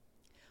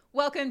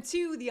Welcome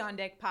to the On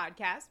Deck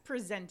podcast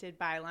presented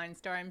by Line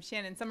Star. I'm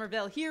Shannon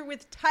Somerville here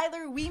with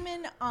Tyler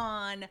Weeman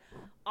on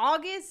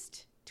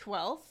August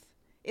 12th.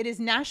 It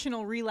is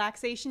National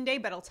Relaxation Day,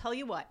 but I'll tell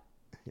you what,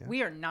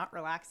 we are not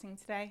relaxing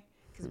today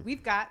because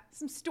we've got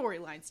some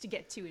storylines to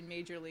get to in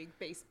Major League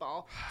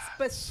Baseball,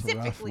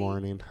 specifically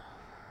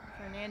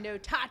Fernando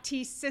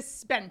Tatis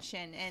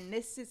suspension. And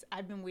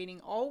I've been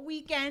waiting all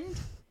weekend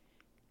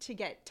to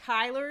get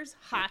Tyler's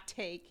hot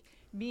take.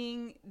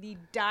 Being the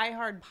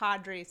diehard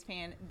Padres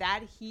fan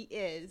that he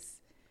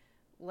is,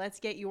 let's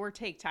get your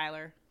take,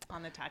 Tyler,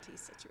 on the Tatis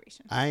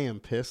situation. I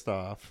am pissed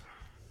off.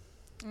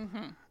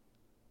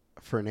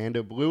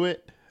 Fernando blew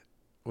it.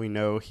 We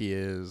know he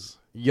is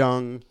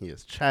young, he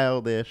is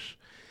childish,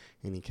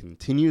 and he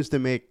continues to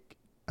make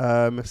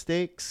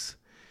mistakes.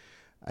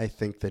 I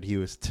think that he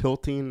was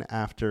tilting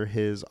after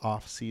his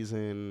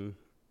off-season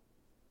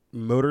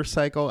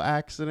motorcycle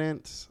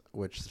accident,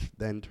 which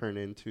then turned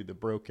into the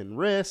broken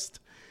wrist.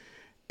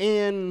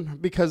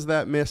 And because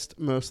that missed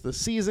most of the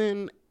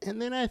season.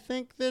 And then I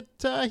think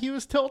that he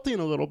was tilting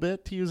a little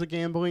bit, to use a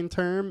gambling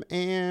term,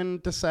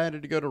 and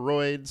decided to go to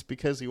roids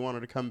because he wanted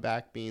to come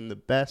back being the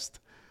best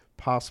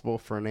possible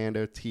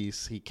Fernando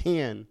Tatis he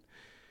can.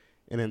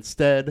 And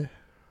instead,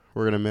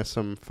 we're going to miss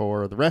him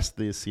for the rest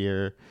of this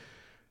year,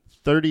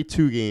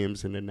 32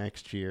 games into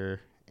next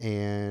year.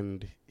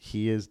 And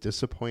he has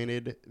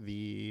disappointed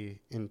the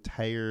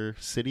entire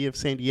city of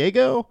San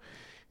Diego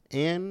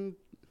and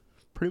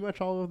pretty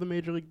much all of the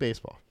Major League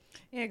Baseball.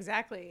 Yeah,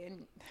 exactly.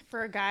 And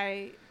for a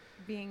guy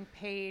being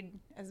paid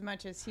as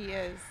much as he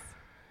is,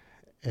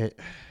 to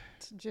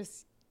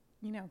just,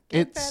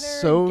 get better,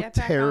 so and get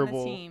back terrible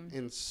on the team.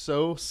 And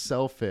so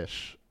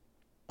selfish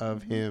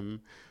of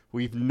him.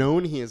 We've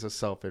known he is a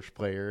selfish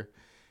player.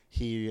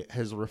 He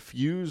has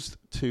refused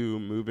to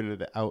move into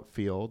the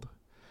outfield.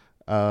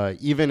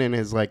 Even in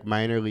his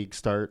minor league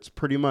starts,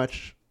 pretty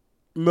much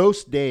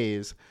most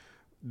days,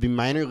 the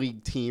minor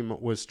league team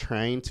was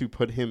trying to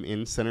put him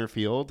in center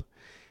field,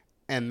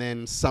 and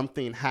then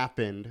something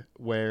happened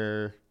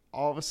where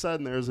all of a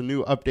sudden there was a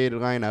new updated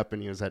lineup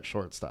and he was at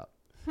shortstop.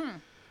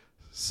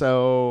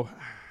 So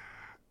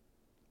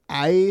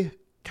I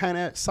kind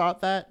of saw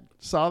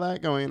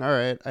that going, all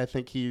right, I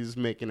think he's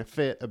making a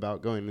fit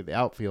about going to the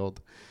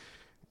outfield.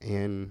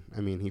 And, I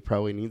mean, he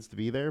probably needs to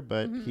be there,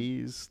 but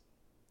he's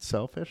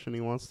selfish and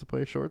he wants to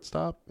play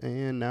shortstop,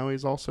 and now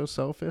he's also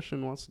selfish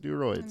and wants to do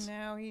roids.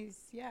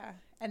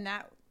 And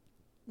that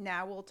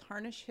now will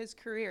tarnish his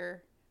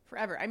career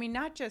forever. I mean,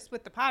 not just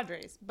with the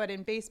Padres, but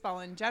in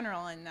baseball in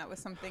general. And that was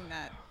something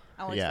that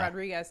Alex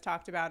Rodriguez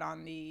talked about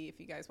on if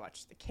you guys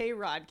watched the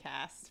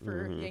K-Rodcast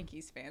for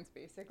Yankees fans,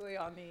 basically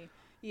on the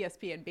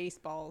ESPN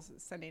Baseball's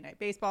Sunday Night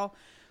Baseball,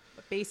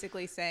 but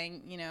basically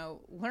saying,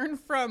 learn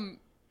from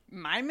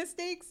my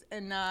mistakes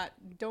and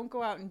don't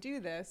go out and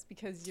do this,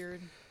 because you're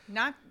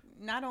not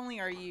only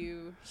are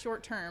you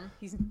short term,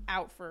 he's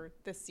out for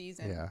this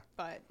season,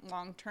 but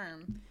long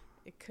term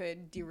it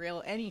could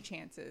derail any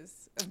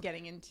chances of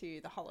getting into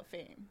the Hall of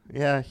Fame.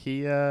 Yeah,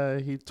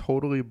 he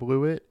totally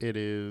blew it. It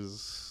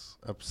is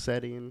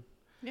upsetting.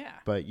 Yeah.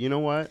 But you know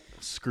what?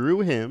 Screw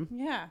him.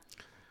 Yeah.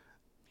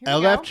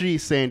 LFG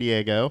San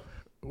Diego.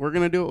 We're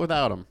going to do it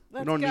without him.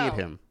 We don't need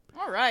him.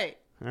 All right.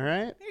 All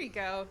right? There you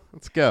go.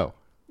 Let's go.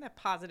 That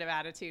positive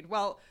attitude.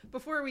 Well,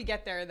 before we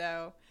get there,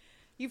 though,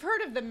 you've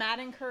heard of the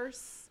Madden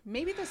curse,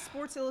 maybe the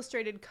Sports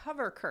Illustrated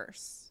cover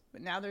curse,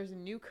 but now there's a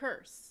new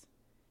curse,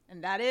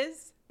 and that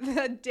is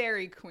the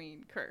Dairy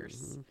Queen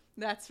curse.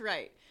 That's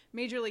right.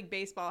 Major League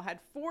Baseball had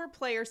 4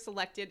 players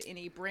selected in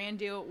a brand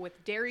deal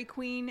with Dairy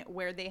Queen,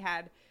 where they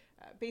had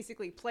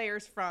basically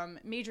players from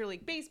Major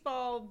League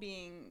Baseball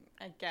being,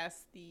 I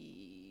guess,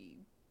 the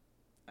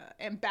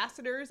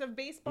ambassadors of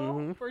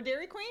baseball for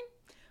Dairy Queen.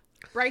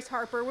 Bryce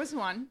Harper was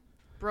one.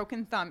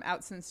 Broken thumb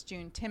out since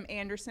June. Tim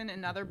Anderson,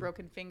 another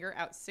broken finger,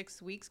 out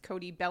 6 weeks.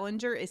 Cody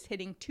Bellinger is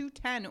hitting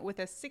 .210 with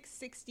a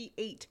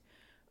 .668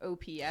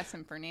 OPS,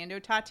 and Fernando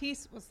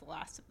Tatis was the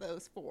last of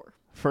those 4.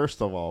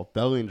 First of all,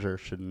 Bellinger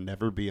should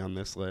never be on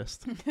this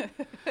list.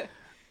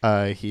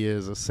 He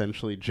is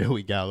essentially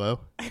Joey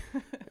Gallo,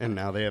 and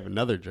now they have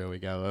another Joey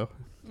Gallo.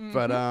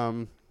 But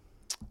I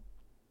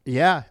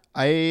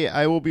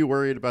will be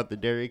worried about the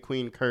Dairy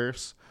Queen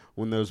curse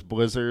when those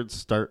blizzards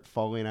start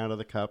falling out of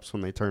the cups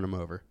when they turn them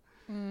over.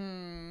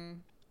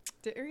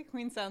 Dairy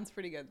Queen sounds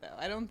pretty good, though.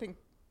 I don't think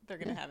they're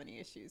going to have any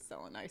issues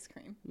selling ice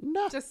cream.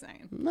 No. Just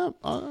saying. No,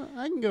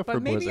 I can go for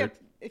But maybe blizzard.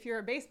 if you're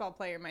a baseball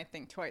player, you might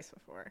think twice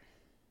before,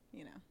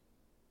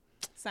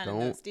 signing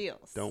those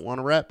deals. Don't want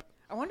to rep.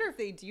 I wonder if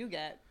they do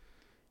get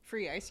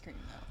free ice cream,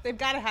 though. They've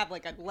got to have,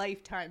 a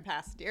lifetime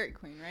pass to Dairy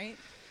Queen, right?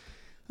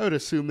 I would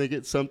assume they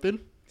get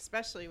something.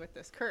 Especially with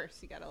this curse.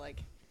 You got to,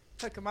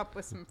 hook them up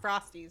with some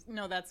Frosties.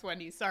 No, that's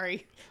Wendy's.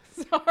 Sorry.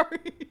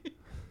 Sorry.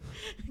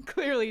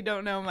 Clearly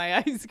don't know my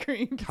ice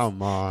cream.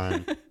 Come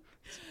on.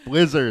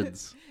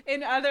 Blizzards.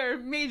 In other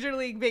Major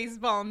League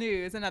Baseball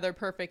news, another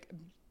perfect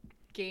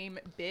game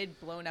bid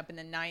blown up in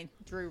the 9th.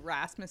 Drew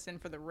Rasmussen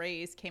for the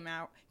Rays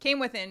came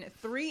within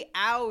 3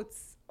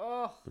 outs.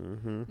 Oh,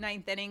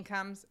 9th inning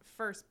comes,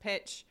 first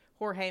pitch,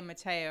 Jorge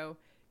Mateo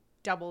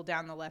double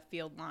down the left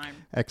field line.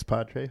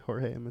 Ex-Padre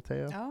Jorge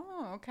Mateo.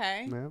 Oh,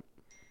 okay. Yep.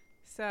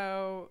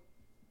 So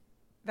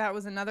that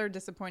was another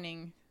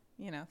disappointing,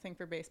 thing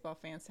for baseball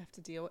fans to have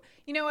to deal with.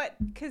 You know what?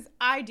 Because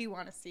I do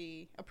want to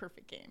see a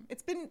perfect game.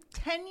 It's been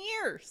 10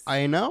 years.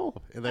 I know.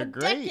 They're a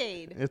great.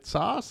 decade. It's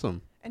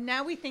awesome. And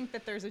now we think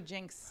that there's a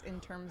jinx in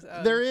terms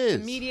of There is.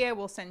 the media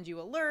will send you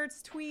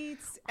alerts,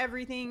 tweets,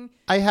 everything.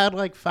 I had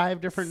like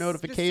 5 different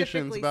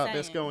notifications Specifically about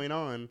this saying going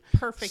on.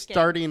 perfect game.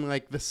 Starting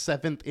like the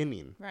 7th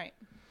inning. Right.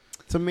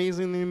 It's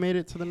amazing they made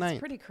it to the It's ninth.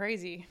 pretty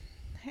crazy.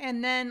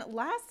 And then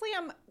lastly,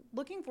 I'm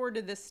looking forward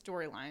to this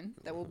storyline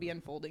that will be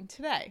unfolding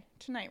tonight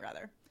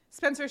rather.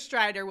 Spencer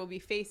Strider will be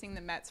facing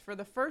the Mets for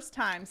the first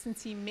time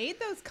since he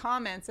made those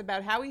comments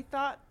about how he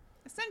thought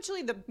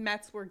essentially the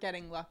Mets were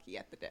getting lucky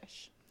at the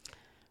dish.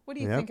 What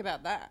do you think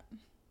about that?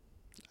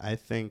 I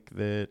think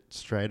that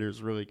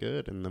Strider's really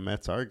good and the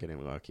Mets are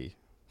getting lucky.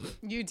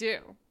 You do.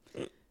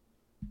 You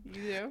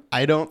do?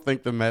 I don't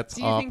think the Mets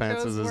Do you think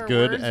offense those is as were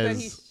good words that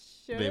he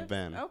as should've? they've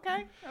been.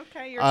 Okay.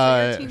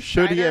 You're team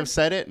Should he Strider? have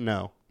said it?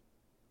 No.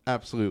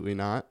 Absolutely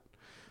not.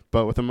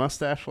 But with a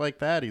mustache like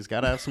that, he's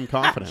got to have some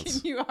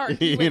confidence. Can you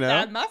argue with know?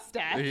 that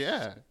mustache?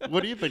 Yeah.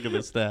 What do you think of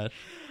the stash?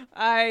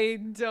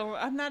 I'm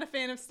not a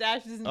fan of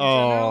stashes in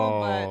general,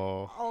 but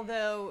Oh.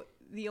 although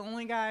the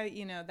only guy,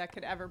 that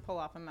could ever pull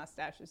off a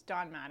mustache is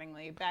Don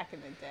Mattingly. Back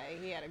in the day,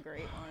 he had a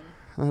great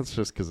one. That's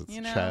just because it's You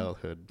a know?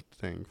 childhood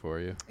thing for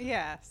you.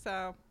 Yeah,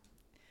 so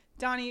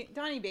Donnie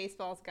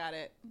Baseball's got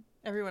it.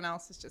 Everyone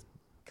else is just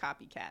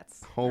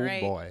copycats. Oh,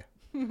 right? boy.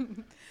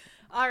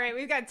 All right,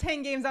 we've got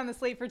 10 games on the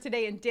slate for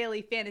today in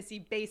daily fantasy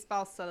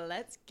baseball, so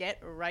let's get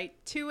right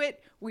to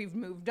it. We've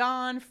moved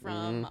on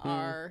from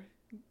our,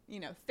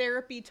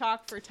 therapy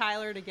talk for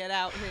Tyler to get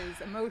out his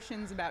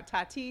emotions about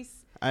Tatis.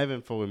 I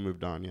haven't fully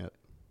moved on yet.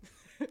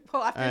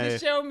 Well, after the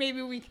show,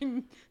 maybe we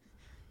can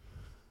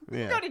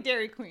Yeah. go to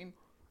Dairy Queen.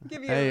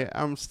 Give you Hey, a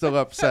I'm still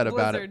upset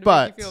about blizzard it, to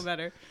but make you feel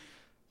better.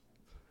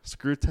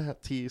 screw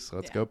Tatis.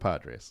 Let's Yeah. go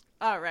Padres.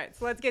 All right,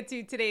 so let's get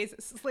to today's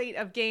slate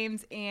of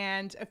games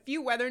and a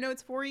few weather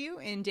notes for you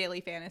in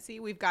daily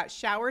fantasy. We've got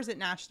showers at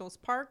Nationals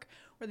Park,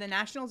 where the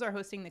Nationals are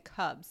hosting the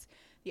Cubs.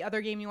 The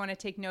other game you want to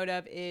take note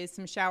of is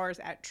some showers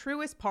at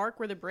Truist Park,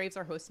 where the Braves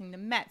are hosting the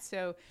Mets.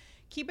 So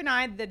keep an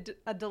eye that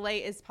a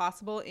delay is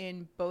possible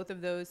in both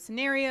of those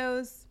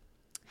scenarios.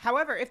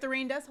 However, if the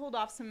rain does hold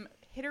off, some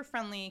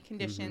hitter-friendly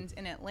conditions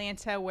in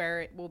Atlanta,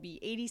 where it will be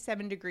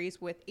 87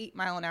 degrees with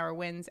 8-mile-an-hour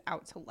winds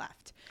out to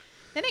left.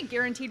 Then at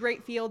Guaranteed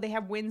Rate Field, they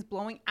have winds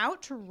blowing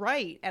out to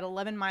right at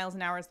 11 miles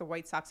an hour as the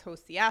White Sox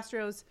host the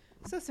Astros.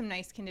 So some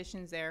nice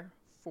conditions there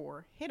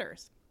for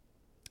hitters.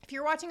 If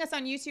you're watching us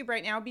on YouTube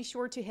right now, be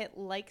sure to hit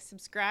like,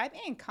 subscribe,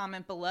 and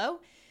comment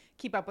below.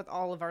 Keep up with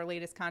all of our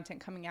latest content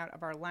coming out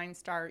of our Line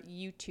Star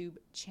YouTube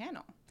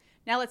channel.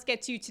 Now let's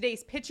get to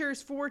today's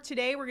pitchers for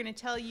today. We're going to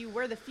tell you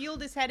where the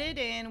field is headed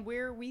and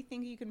where we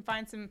think you can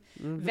find some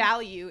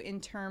value in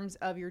terms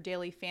of your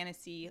daily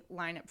fantasy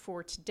lineup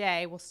for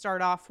today. We'll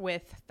start off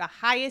with the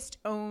highest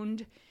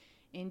owned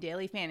in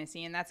daily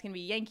fantasy, and that's going to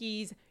be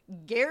Yankees'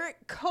 Garrett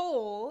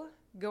Cole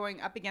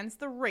going up against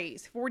the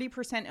Rays.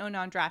 40% owned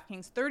on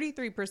DraftKings,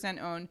 33%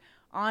 owned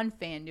on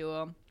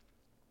FanDuel.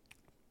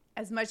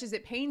 As much as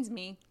it pains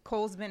me,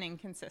 Cole's been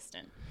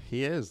inconsistent.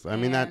 He is. I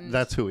mean, And-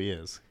 that's who he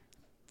is.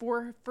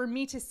 For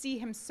me to see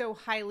him so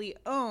highly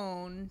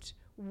owned,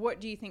 what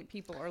do you think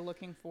people are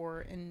looking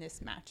for in this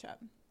matchup?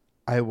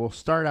 I will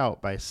start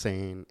out by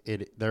saying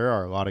there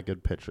are a lot of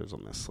good pitchers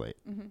on this slate.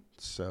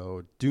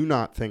 So do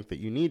not think that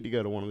you need to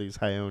go to one of these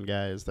high-owned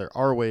guys. There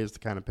are ways to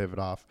kind of pivot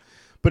off.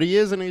 But he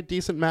is in a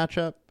decent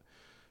matchup.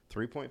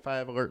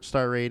 3.5 alert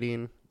star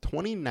rating,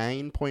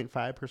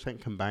 29.5%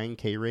 combined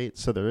K rate.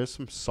 So there is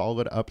some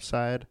solid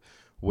upside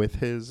with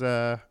his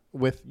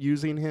with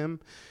using him.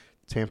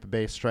 Tampa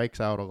Bay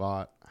strikes out a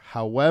lot.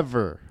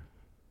 However,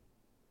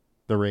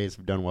 the Rays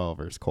have done well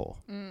versus Cole.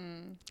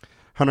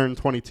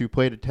 122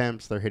 plate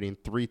attempts. They're hitting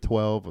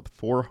 312 with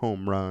 4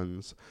 home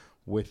runs.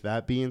 With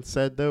that being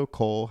said, though,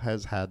 Cole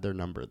has had their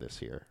number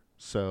this year.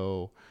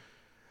 So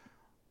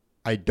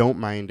I don't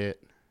mind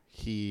it.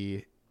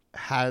 He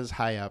has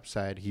high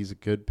upside. He's a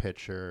good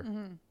pitcher.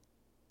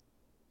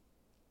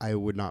 I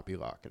would not be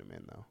locking him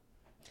in, though.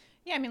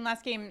 Yeah, I mean,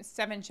 last game,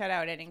 7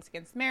 shutout innings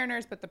against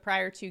Mariners, but the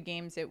prior 2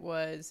 games,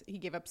 he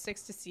gave up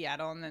 6 to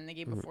Seattle, and then the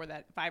game before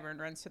that, 5 earned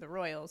runs to the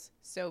Royals.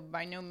 So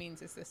by no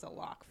means is this a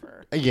lock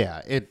for...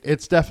 Yeah,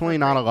 it's definitely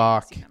not a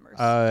lock. fantasy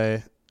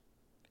numbers.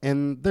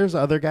 And there's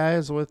other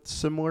guys with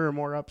similar or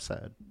more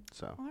upside.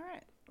 So All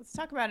right, let's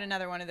talk about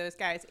another one of those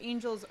guys.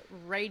 Angels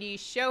righty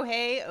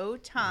Shohei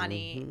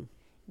Ohtani.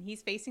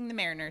 He's facing the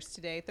Mariners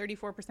today.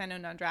 34%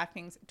 owned on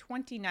DraftKings,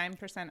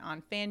 29%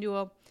 on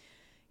FanDuel.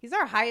 He's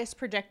our highest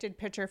projected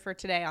pitcher for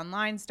today on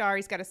Line Star.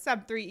 He's got a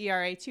sub-3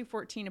 ERA,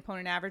 2.14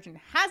 opponent average, and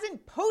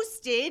hasn't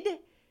posted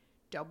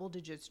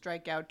double-digit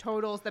strikeout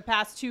totals the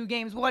past 2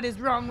 games. What is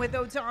wrong with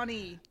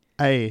Ohtani?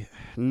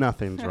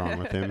 nothing's wrong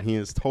with him. He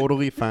is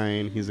totally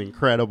fine. He's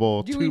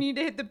incredible. Do we need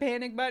to hit the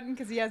panic button?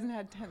 Because he hasn't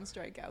had 10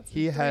 strikeouts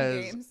He in 3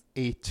 has games.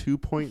 a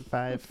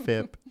 2.5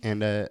 FIP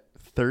and a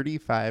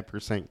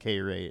 35% K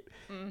rate.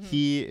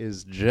 He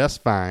is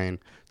just fine.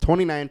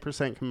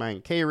 29%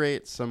 combined K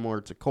rate,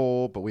 similar to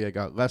Cole, but we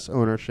got less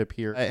ownership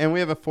here. And we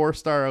have a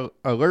 4-star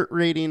alert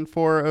rating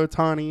for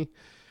Ohtani.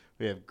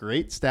 We have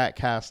great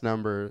StatCast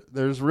number.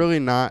 There's really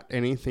not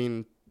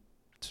anything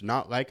to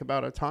not like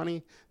about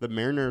Ohtani. The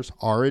Mariners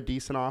are a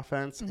decent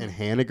offense, and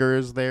Haniger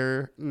is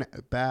there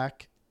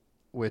back,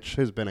 which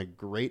has been a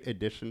great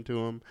addition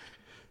to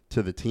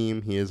the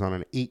team. He is on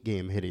an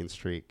 8-game hitting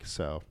streak,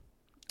 so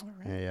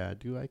I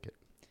do like it.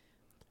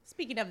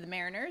 Speaking of the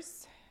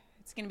Mariners,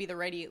 it's going to be the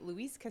righty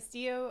Luis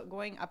Castillo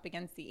going up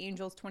against the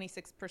Angels,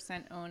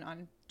 26% owned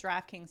on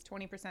DraftKings,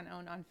 20%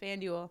 owned on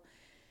FanDuel.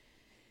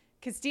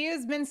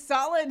 Castillo's been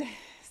solid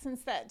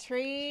since that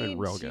trade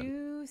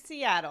to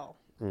Seattle.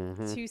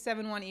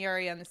 2.71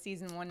 ERA on the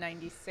season,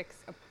 196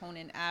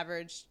 opponent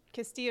average.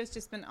 Castillo's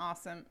just been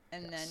awesome.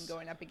 And then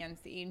going up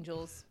against the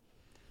Angels,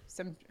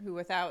 who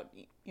without,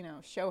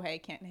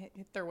 Shohei can't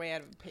hit their way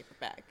out of a paper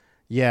bag.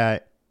 Yeah.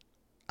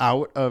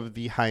 Out of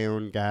the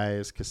high-owned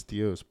guys,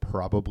 Castillo is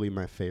probably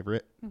my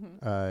favorite.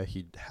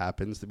 He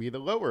happens to be the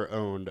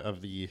lower-owned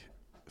of the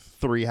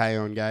 3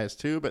 high-owned guys,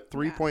 too, but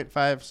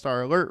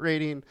 3.5-star alert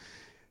rating.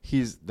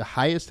 He's the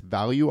highest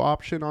value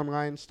option on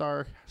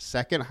LineStar,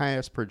 second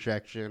highest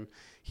projection.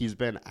 He's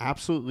been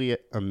absolutely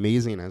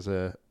amazing as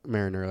a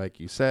Mariner, like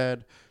you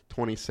said,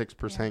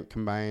 26%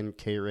 combined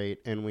K rate,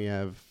 and we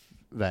have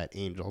that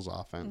Angels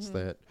offense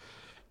that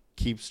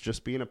keeps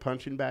just being a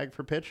punching bag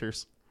for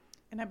pitchers.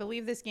 And I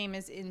believe this game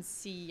is in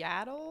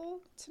Seattle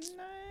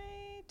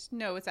tonight.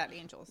 No, it's at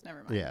Angels.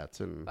 Never mind. Yeah,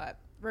 it's in. But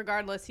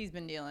regardless, he's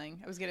been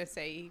dealing. I was going to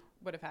say he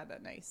would have had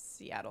that nice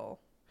Seattle.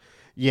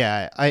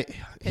 Yeah,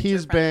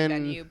 he's been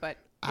venue, but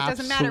it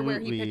doesn't matter where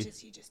he pitches,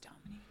 he just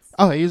dominates.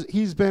 Oh,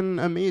 he's been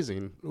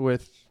amazing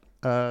with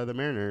the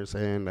Mariners,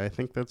 and I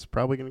think that's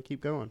probably going to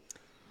keep going.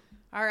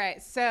 All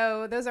right,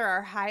 so those are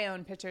our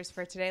high-owned pitchers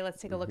for today.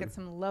 Let's take a look at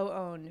some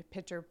low-owned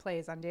pitcher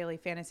plays on Daily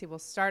Fantasy. We'll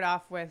start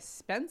off with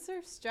Spencer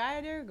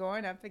Strider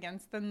going up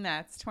against the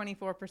Mets,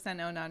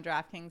 24% owned on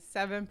DraftKings,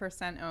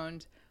 7%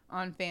 owned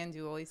on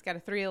FanDuel. He's got a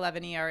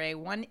 3.11 ERA,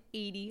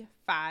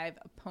 185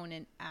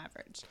 opponent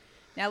average.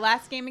 Now,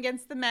 last game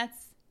against the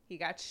Mets, he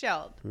got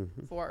shelled.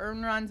 4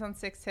 earned runs on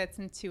 6 hits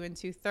and 2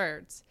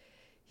 2/3.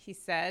 He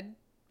said,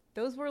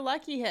 those were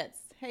lucky hits.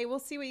 Hey, we'll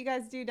see what you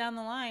guys do down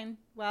the line.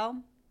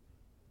 Well,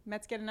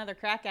 Mets get another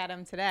crack at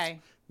him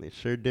today. They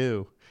sure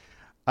do.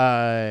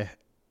 And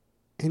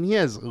he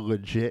has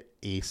legit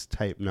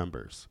ace-type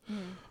numbers.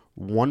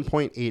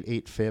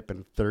 1.88 FIP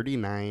and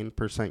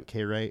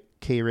 39%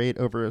 K rate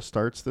over his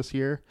starts this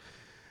year.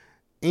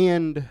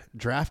 And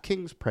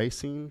DraftKings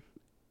pricing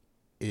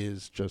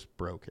is just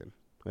broken.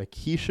 Like,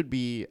 he should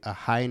be a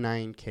high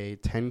 9K,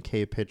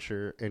 10K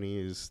pitcher, and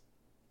he's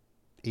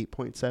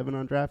 8.7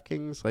 on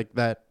DraftKings. Like,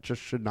 that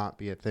just should not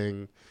be a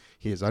thing.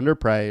 He is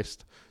underpriced.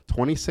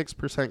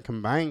 26%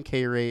 combined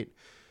K rate.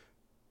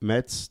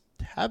 Mets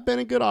have been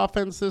a good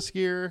offense this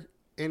year,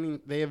 and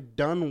they have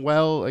done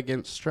well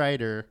against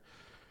Strider.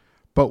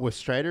 But with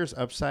Strider's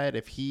upside,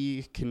 if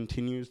he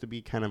continues to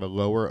be kind of a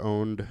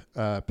lower-owned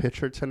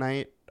pitcher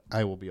tonight,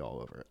 I will be all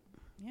over it.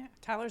 Yeah,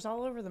 Tyler's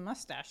all over the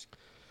mustache,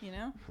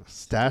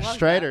 Stash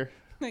Strider.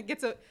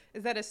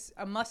 Is that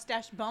a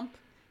mustache bump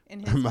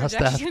in his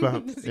mustache projection?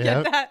 bump. Does he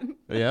get that?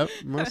 Yep,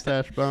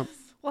 mustache bump.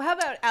 Well, how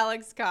about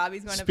Alex Cobb?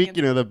 He's going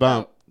Speaking of the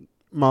bump,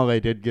 Mole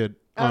did good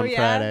on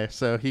Friday,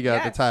 so he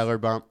got the Tyler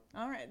bump.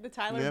 All right, the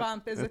Tyler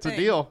bump is a thing. It's a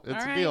deal.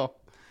 It's a deal.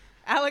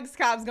 Alex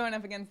Cobb's going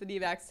up against the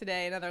D-backs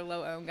today, another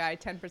low-owned guy,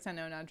 10%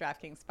 owned on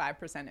DraftKings,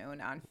 5% owned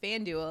on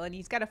FanDuel, and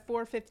he's got a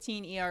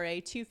 4.15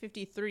 ERA,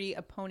 2.53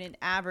 opponent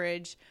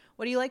average.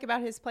 What do you like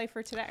about his play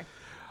for today?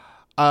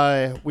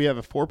 We have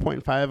a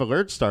 4.5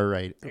 alert star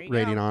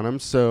rating on him,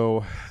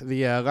 so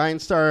the Line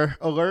Star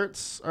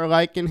alerts are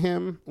liking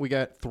him. We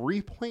got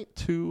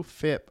 3.2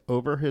 FIP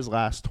over his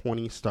last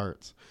 20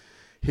 starts.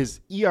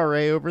 His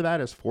ERA over that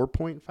is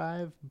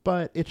 4.5,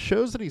 but it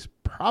shows that he's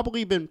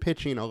probably been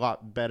pitching a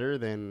lot better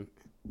than,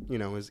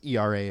 his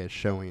ERA is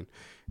showing.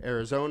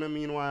 Arizona,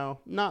 meanwhile,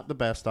 not the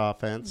best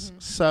offense.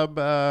 Sub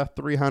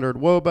 300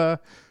 WOBA,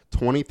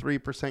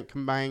 23%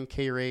 combined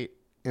K rate,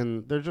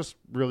 and they're just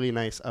really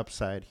nice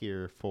upside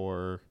here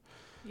for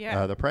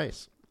the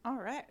price.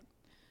 All right.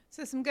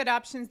 So some good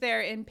options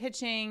there in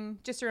pitching.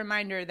 Just a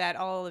reminder that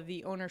all of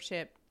the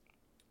ownership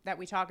that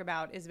we talk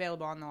about is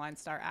available on the Line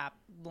Star app.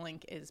 The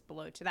link is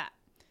below to that.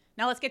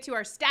 Now let's get to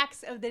our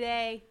stacks of the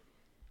day,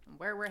 and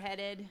where we're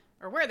headed,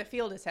 or where the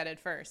field is headed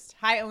first.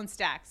 High-owned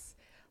stacks.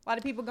 A lot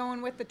of people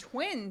going with the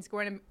Twins,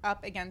 going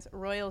up against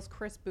Royals'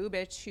 Kris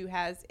Bubic, who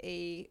has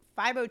a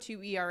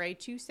 5.02 ERA,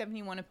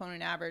 2.71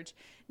 opponent average.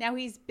 Now,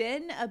 he's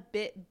been a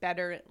bit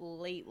better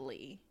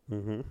lately.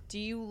 Do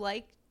you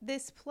like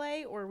this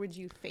play, or would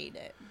you fade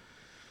it?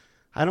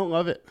 I don't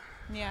love it.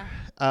 Yeah.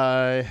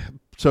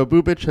 So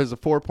Bubic has a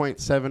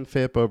 4.7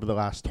 FIP over the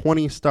last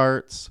 20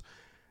 starts.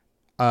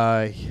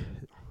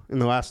 In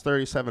the last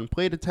 37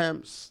 plate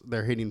attempts,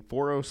 they're hitting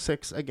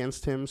 406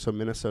 against him, so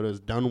Minnesota's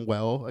done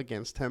well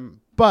against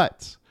him.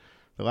 But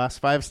the last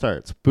 5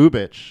 starts,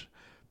 Bubic,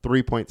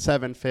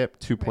 3.7 FIP,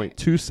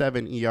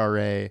 2.27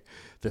 ERA.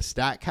 The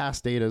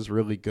StatCast data is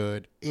really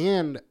good.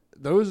 And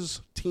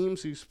those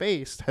teams he's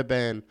faced have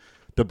been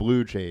the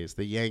Blue Jays,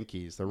 the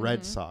Yankees, the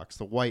Red Sox,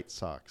 the White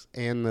Sox,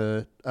 and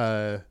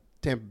the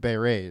Tampa Bay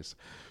Rays.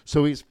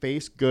 So he's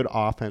faced good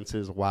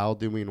offenses while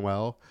doing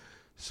well.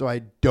 So I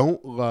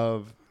don't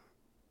love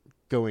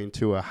going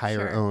to a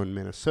higher-owned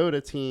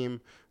Minnesota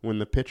team when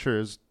the pitcher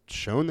has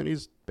shown that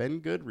he's been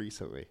good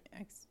recently.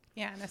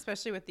 Yeah, and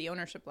especially with the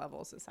ownership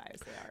levels as high as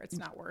they are, it's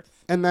not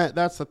worth. And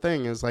that's the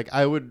thing is, like,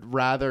 I would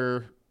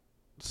rather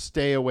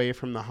stay away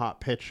from the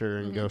hot pitcher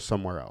and go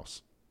somewhere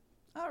else.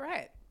 All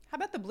right. How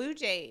about the Blue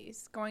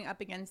Jays going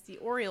up against the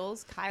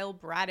Orioles? Kyle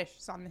Bradish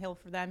is on the hill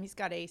for them. He's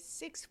got a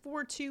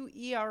 6.42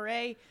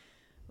 ERA, a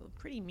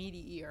pretty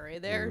meaty ERA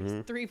there,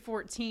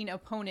 3.14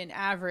 opponent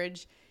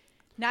average.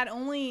 Not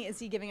only is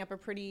he giving up a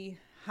pretty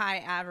high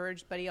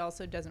average, but he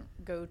also doesn't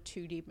go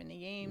too deep into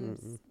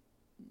games.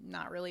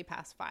 Not really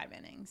past 5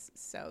 innings.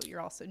 So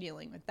you're also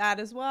dealing with that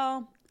as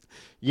well.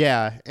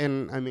 Yeah,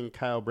 and I mean,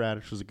 Kyle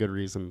Bradish is a good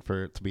reason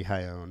for it to be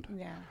high owned.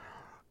 Yeah.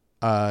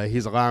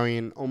 He's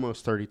allowing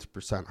almost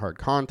 32% hard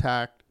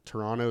contact.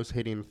 Toronto's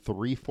hitting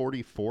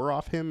 344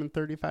 off him in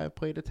 35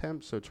 plate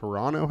attempts. So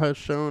Toronto has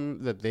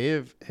shown that they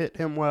have hit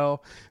him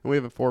well. And we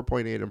have a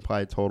 4.8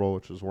 implied total,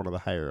 which is one of the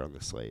higher on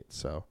the slate.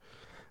 So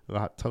a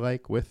lot to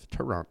like with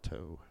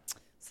Toronto.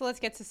 So let's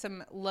get to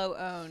some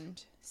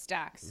low-owned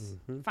stacks.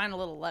 Find a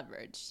little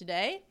leverage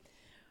today.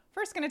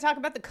 First, going to talk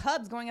about the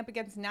Cubs going up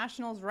against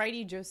Nationals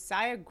righty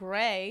Josiah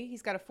Gray.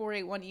 He's got a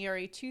 4.81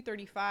 ERA,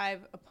 2.35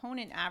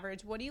 opponent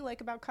average. What do you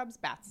like about Cubs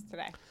bats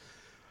today?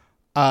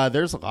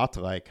 There's a lot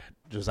to like.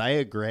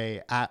 Josiah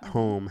Gray at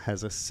home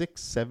has a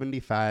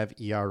 6.75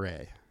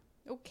 ERA.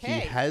 Okay.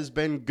 He has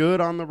been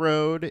good on the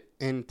road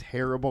and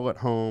terrible at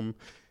home.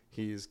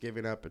 He's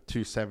giving up a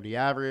 270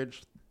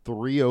 average,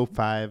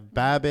 305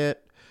 BABIP.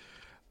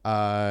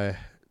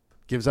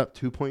 Gives up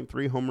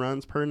 2.3 home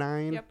runs per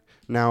 9. Yep.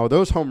 Now,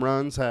 those home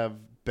runs have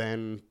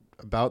been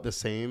about the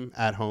same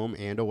at home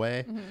and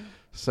away.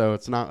 So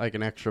it's not like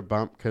an extra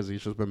bump because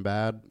he's just been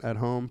bad at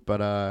home.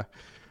 But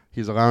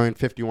he's allowing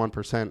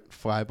 51%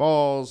 fly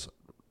balls,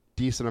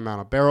 decent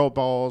amount of barrel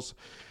balls.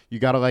 You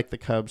got to like the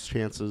Cubs'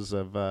 chances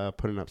of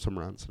putting up some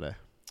runs today.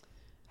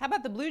 How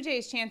about the Blue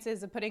Jays'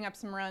 chances of putting up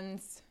some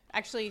runs?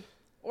 Actually,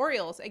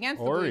 Orioles against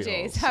the Blue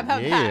Jays. How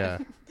about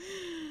that?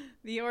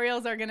 The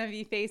Orioles are going to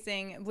be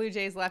facing Blue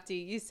Jays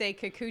lefty Yusei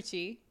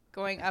Kikuchi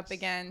going up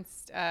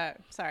against,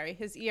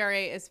 his ERA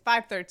is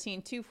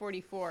 5.13,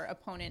 2.44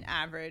 opponent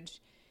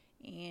average,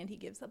 and he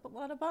gives up a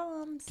lot of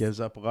bombs.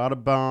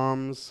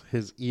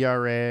 His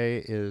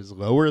ERA is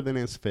lower than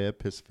his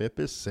FIP. His FIP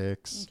is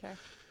 6. Okay.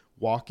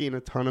 Walking a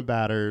ton of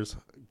batters,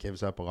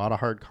 gives up a lot of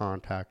hard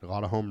contact, a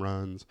lot of home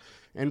runs.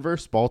 And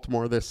versus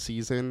Baltimore this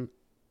season,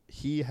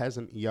 he has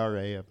an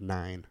ERA of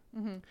 9.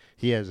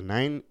 He has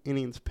 9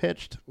 innings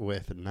pitched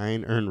with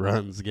 9 earned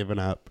runs given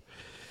up.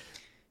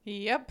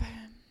 Yep.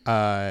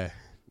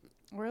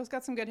 Orioles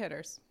got some good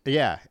hitters.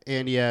 Yeah,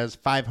 and he has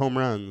 5 home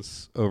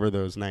runs over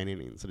those 9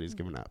 innings that he's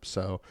given up.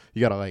 So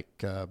you got to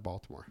like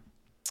Baltimore.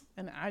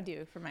 And I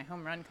do for my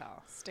home run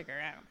call. Stick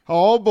around.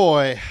 Oh,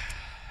 boy.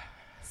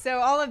 So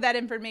all of that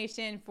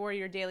information for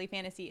your daily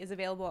fantasy is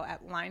available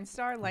at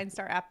LineStar,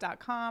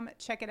 linestarapp.com.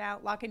 Check it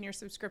out. Lock in your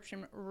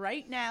subscription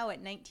right now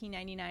at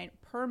 $19.99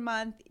 per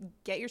month.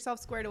 Get yourself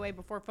squared away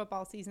before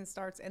football season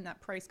starts, and that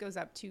price goes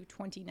up to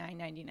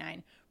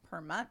 $29.99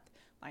 per month.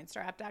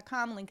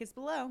 LineStarApp.com. Link is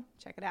below.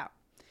 Check it out.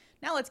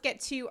 Now let's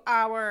get to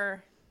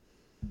our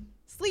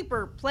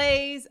sleeper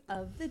plays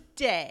of the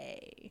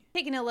day.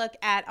 Taking a look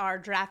at our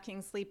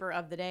DraftKings sleeper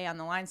of the day on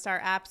the LineStar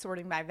app,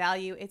 sorting by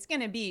value. It's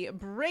going to be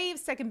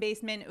Braves second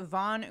baseman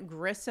Vaughn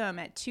Grissom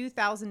at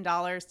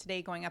 $2,000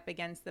 today going up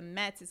against the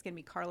Mets. It's going to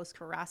be Carlos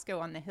Carrasco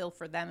on the hill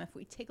for them. If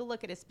we take a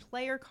look at his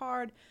player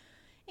card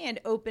and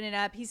open it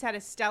up, he's had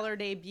a stellar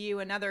debut.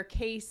 Another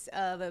case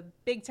of a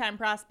big-time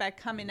prospect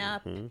coming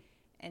up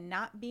and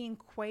not being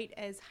quite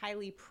as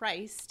highly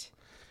priced.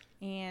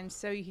 And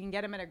so you can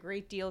get him at a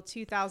great deal,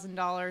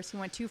 $2,000. He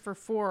went 2 for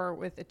 4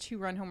 with a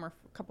 2-run homer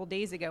a couple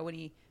days ago when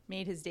he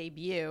made his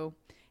debut.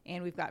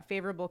 And we've got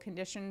favorable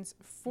conditions,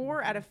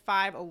 4 out of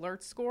 5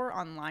 alert score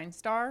on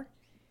LineStar.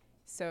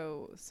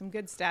 So some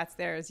good stats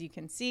there, as you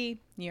can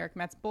see. New York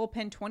Mets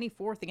bullpen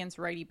 24th against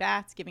righty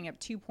bats, giving up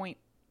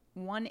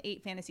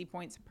 2.18 fantasy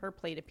points per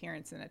plate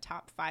appearance and a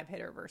top 5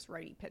 hitter versus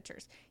righty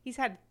pitchers. He's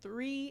had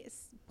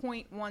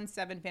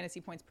 3.17 fantasy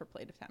points per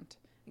plate attempt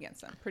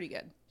against them. Pretty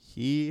good.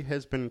 He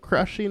has been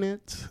crushing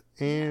it,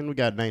 and we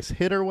got nice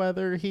hitter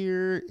weather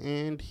here,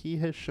 and he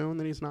has shown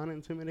that he's not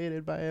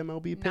intimidated by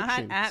MLB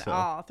pitching. Not at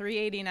all.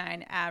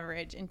 389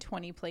 average in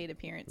 20 plate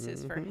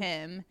appearances for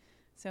him.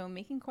 So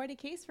making quite a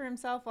case for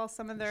himself while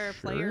some of their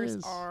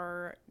players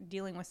are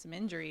dealing with some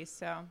injuries.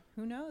 So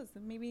who knows?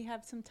 Maybe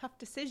have some tough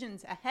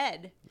decisions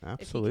ahead.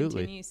 Absolutely. If he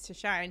continues to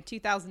shine.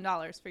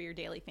 $2,000 for your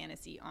daily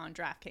fantasy on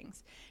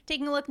DraftKings.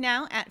 Taking a look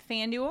now at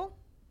FanDuel.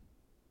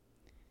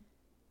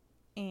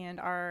 And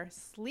our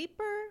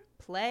sleeper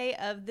play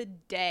of the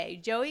day,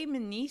 Joey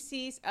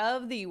Meneses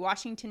of the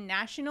Washington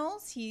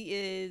Nationals. He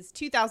is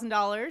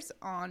 $2,000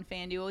 on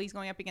FanDuel. He's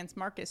going up against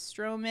Marcus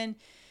Stroman.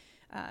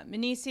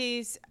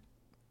 Meneses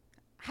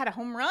had a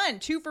home run,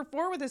 2 for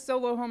 4 with a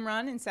solo home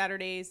run in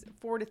Saturday's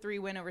 4-3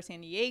 win over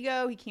San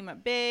Diego. He came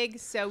up big.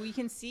 So we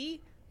can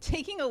see,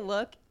 taking a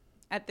look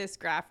at this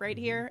graph right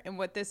here, and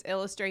what this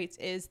illustrates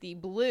is the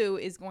blue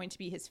is going to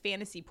be his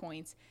fantasy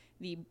points.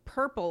 The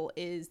purple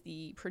is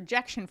the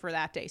projection for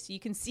that day. So you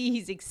can see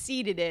he's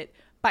exceeded it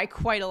by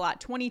quite a lot.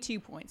 22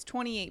 points,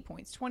 28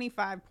 points,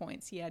 25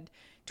 points. He had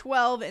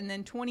 12 and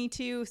then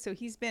 22. So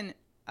he's been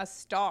a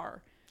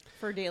star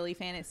for daily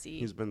fantasy.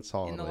 He's been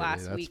solid in the lately,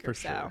 last that's week for or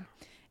so. sure.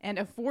 And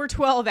a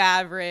 412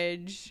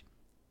 average,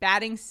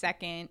 batting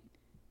second.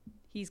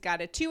 He's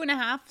got a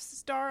 2.5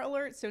 star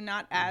alert, so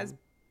not as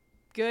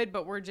good,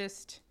 but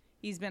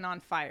he's been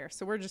on fire.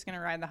 So we're just going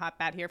to ride the hot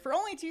bat here for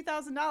only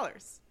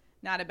 $2,000.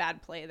 Not a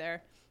bad play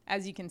there.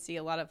 As you can see,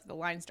 a lot of the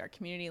Line Star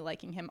community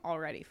liking him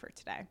already for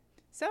today.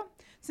 So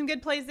some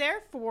good plays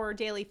there for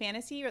daily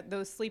fantasy,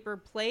 those sleeper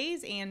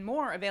plays and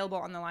more available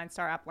on the Line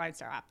Star app,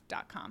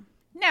 linestarapp.com.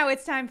 Now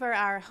it's time for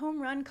our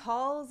home run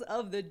calls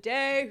of the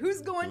day.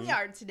 Who's going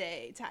yard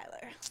today,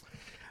 Tyler?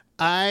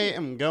 I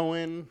am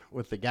going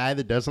with the guy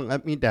that doesn't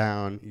let me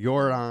down,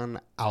 Yordan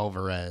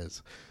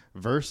Alvarez.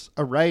 Versus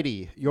a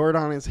righty.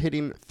 Yordan is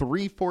hitting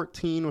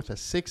 .314 with a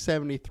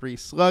 .673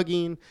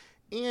 slugging,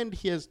 and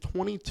he has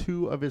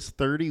 22 of his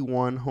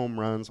 31 home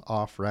runs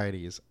off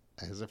righties.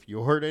 As if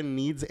Yordan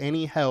needs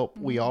any help,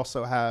 we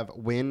also have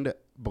wind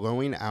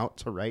blowing out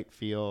to right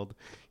field.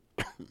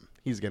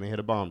 He's going to hit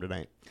a bomb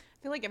tonight. I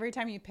feel like every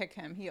time you pick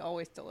him, he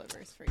always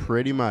delivers for you.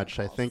 Pretty much.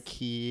 I think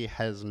he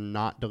has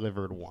not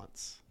delivered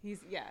once. He's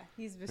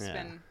just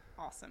been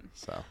awesome.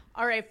 So,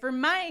 all right, for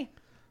my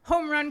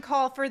home run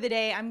call for the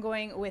day, I'm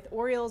going with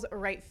Orioles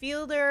right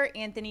fielder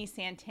Anthony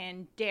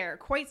Santander.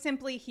 Quite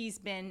simply, he's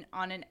been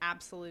on an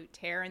absolute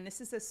tear, and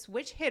this is a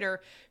switch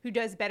hitter who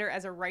does better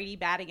as a righty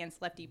bat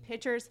against lefty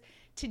pitchers.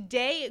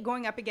 Today,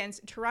 going up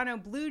against Toronto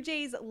Blue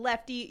Jays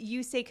lefty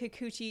Yusei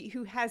Kikuchi,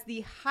 who has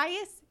the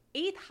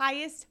eighth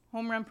highest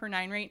home run per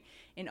 9 rate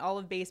in all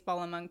of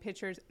baseball among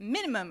pitchers,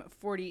 minimum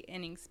 40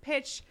 innings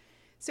pitched.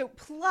 So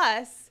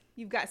plus,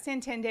 you've got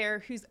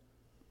Santander, whose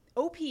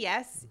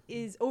OPS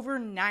is over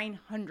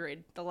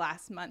 900 the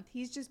last month.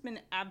 He's just been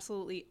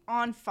absolutely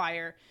on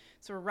fire.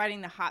 So we're riding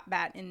the hot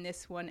bat in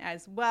this one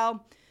as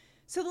well.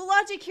 So the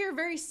logic here,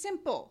 very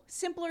simple.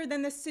 Simpler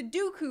than the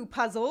Sudoku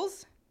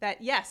puzzles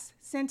that, yes,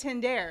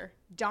 Santander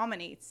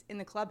dominates in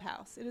the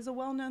clubhouse. It is a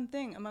well-known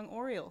thing among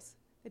Orioles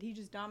that he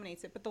just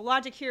dominates it. But the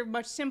logic here,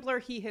 much simpler.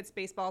 He hits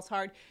baseballs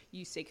hard.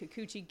 Yusei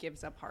Kikuchi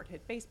gives up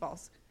hard-hit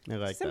baseballs. I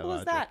like Simple that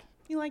as that.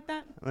 You like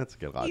that? That's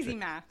good logic. Easy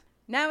math.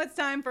 Now it's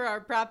time for our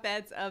prop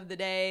bets of the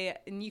day,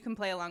 and you can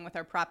play along with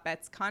our prop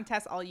bets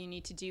contest. All you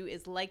need to do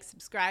is like,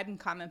 subscribe, and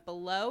comment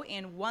below,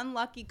 and one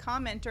lucky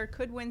commenter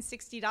could win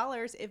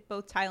 $60 if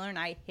both Tyler and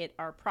I hit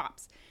our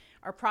props.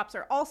 Our props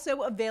are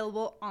also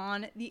available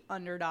on the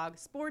Underdog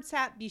Sports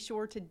app. Be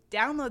sure to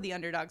download the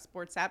Underdog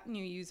Sports app.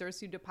 New users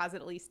who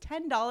deposit at least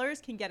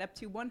 $10 can get up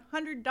to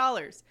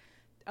 $100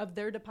 of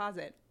their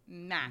deposit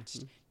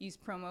matched. Use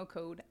promo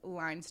code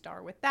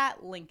LineStar with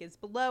that. Link is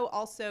below.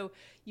 Also,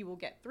 you will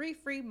get 3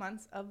 free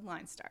months of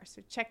LineStar.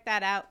 So check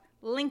that out.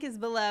 Link is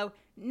below.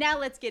 Now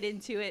let's get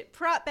into it.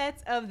 Prop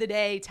bets of the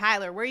day.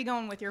 Tyler, where are you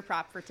going with your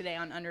prop for today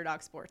on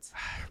Underdog Sports?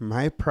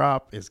 My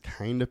prop is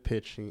kind of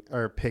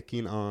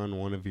picking on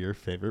one of your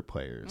favorite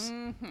players.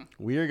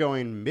 We are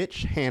going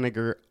Mitch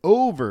Haniger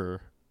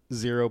over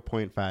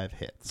 0.5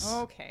 hits.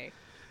 Okay.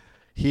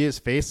 He is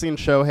facing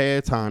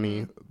Shohei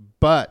Ohtani,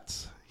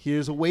 but he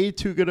is way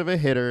too good of a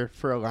hitter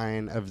for a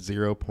line of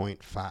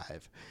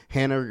 0.5.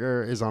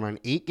 Haniger is on an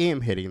 8-game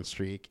hitting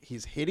streak.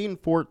 He's hitting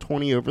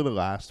 .420 over the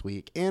last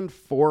week and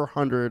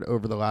 .400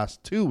 over the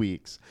last 2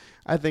 weeks.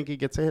 I think he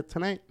gets a hit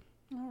tonight.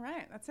 All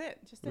right. That's it.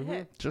 Just a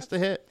hit. Just a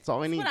hit. That's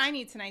all I need. That's what I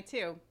need tonight,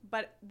 too.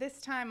 But this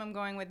time I'm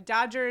going with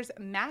Dodgers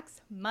Max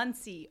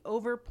Muncy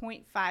over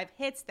 0.5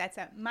 hits. That's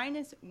at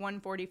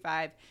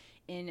 -145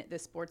 in the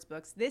sports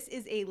books. This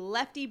is a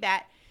lefty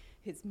bat.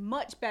 He's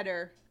much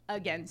better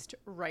against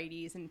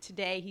righties, and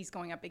today he's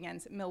going up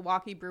against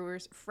Milwaukee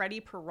Brewers Freddie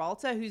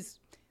Peralta, who's,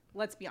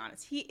 let's be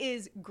honest, he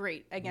is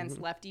great against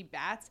lefty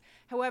bats.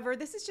 However,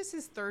 this is just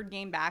his 3rd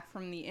game back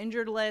from the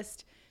injured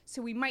list,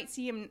 so we might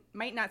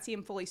not see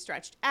him fully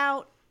stretched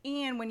out.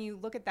 And when you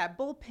look at that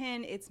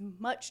bullpen, it's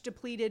much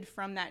depleted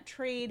from that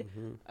trade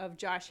of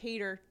Josh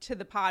Hader to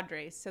the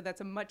Padres, so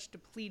that's a much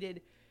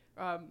depleted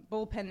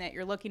bullpen that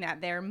you're looking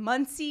at there.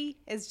 Muncy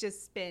has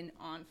just been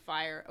on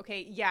fire.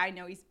 Okay, yeah, I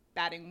know he's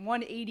batting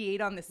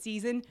 188 on the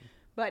season,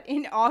 but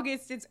in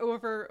August it's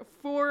over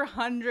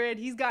 400.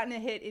 He's gotten a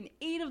hit in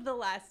 8 of the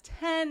last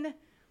 10.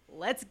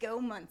 Let's go,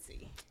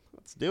 Muncy.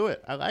 Let's do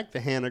it. I like the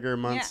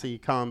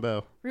Haniger-Muncy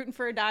combo. Rooting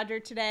for a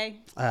Dodger today.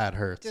 That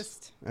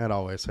hurts. That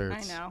always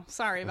hurts. I know.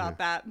 Sorry about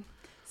that.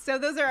 So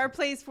those are our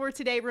plays for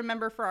today.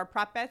 Remember, for our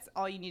prop bets,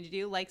 all you need to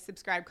do, like,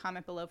 subscribe,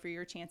 comment below for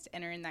your chance to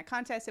enter in that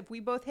contest. If we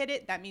both hit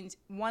it, that means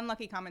one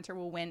lucky commenter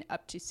will win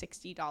up to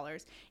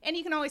 $60. And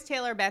you can always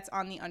tailor bets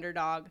on the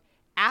Underdog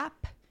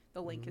app.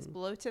 The link is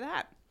below to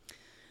that.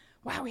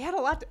 Wow, we had a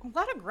lot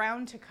of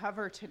ground to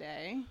cover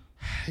today.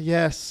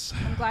 Yes.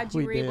 I'm glad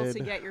you were able to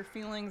did. get your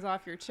feelings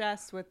off your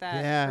chest with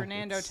that Yeah,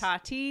 Fernando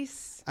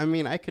Tatis. I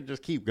mean, I could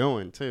just keep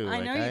going too.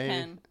 I know you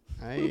can.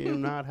 I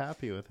am not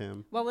happy with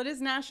him. Well, it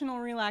is National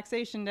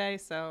Relaxation Day,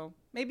 so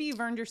maybe you've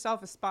earned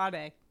yourself a spa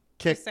day.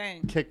 Kick Just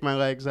saying. my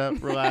legs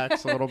up,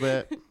 relax a little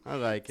bit. I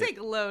like it. Take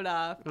a load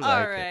off. I like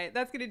All it. right.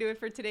 That's going to do it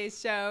for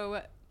today's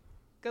show.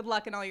 Good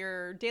luck in all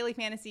your daily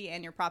fantasy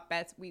and your prop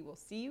bets. We will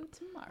see you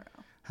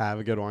tomorrow. Have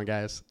a good one,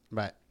 guys.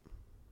 Bye.